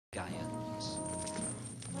Gaians.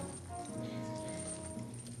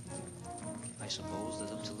 I suppose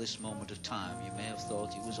that up to this moment of time you may have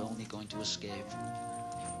thought he was only going to escape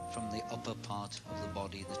from the upper part of the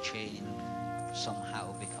body, the chain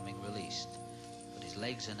somehow becoming released. But his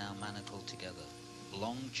legs are now manacled together.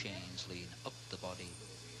 Long chains lead up the body,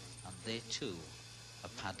 and they too are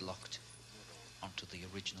padlocked onto the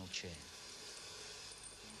original chain.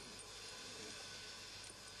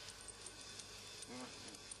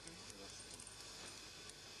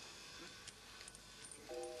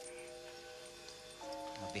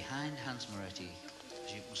 Now behind Hans Moretti,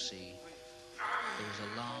 as you can see, there is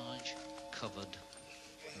a large covered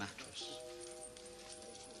mattress.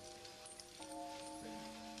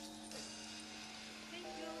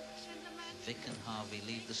 Vic and Harvey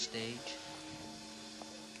leave the stage,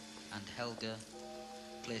 and Helga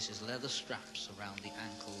places leather straps around the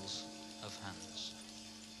ankles of Hans.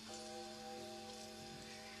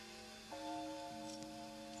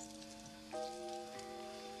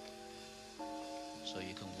 So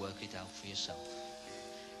you can work it out for yourself.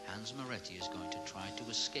 Hans Moretti is going to try to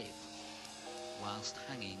escape whilst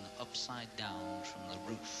hanging upside down from the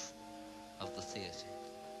roof of the theatre.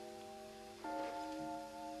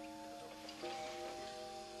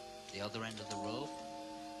 The other end of the rope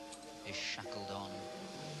is shackled on,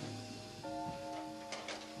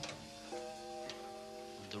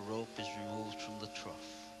 and the rope is removed from the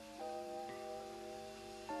trough.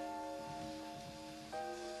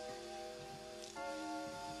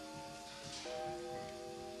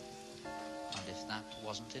 And if that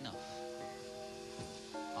wasn't enough,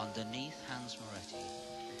 underneath Hans Moretti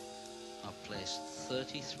are placed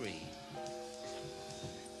 33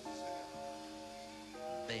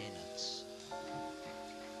 bayonets.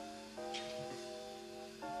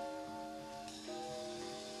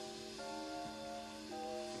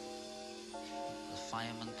 The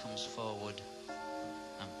fireman comes forward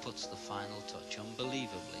and puts the final touch.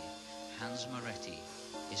 Unbelievably, Hans Moretti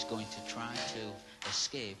is going to try to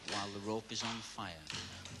escape while the rope is on fire.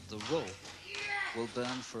 The rope will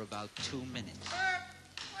burn for about 2 minutes.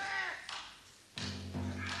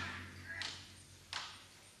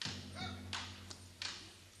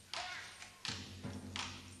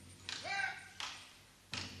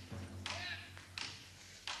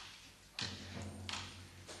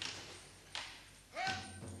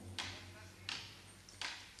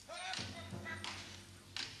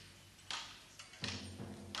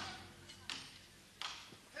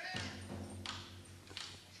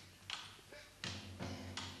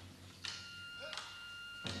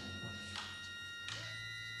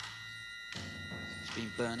 It's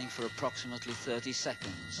been burning for approximately 30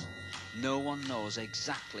 seconds. No one knows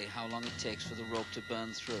exactly how long it takes for the rope to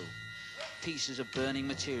burn through. Pieces of burning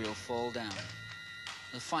material fall down.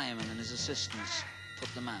 The fireman and his assistants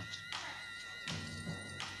put them out.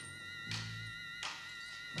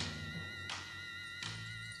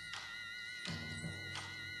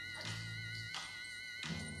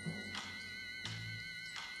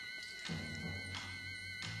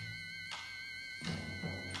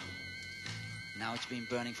 Now it's been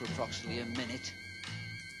burning for approximately a minute.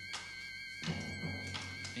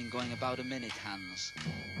 It's been going about a minute, Hans.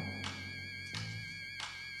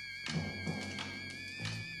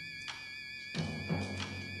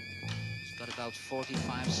 It's got about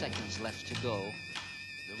 45 seconds left to go.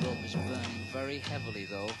 The rope is burning very heavily,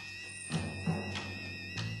 though.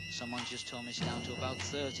 Someone just told me it's down to about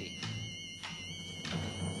 30.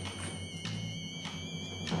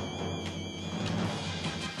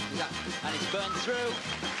 And it's burned through.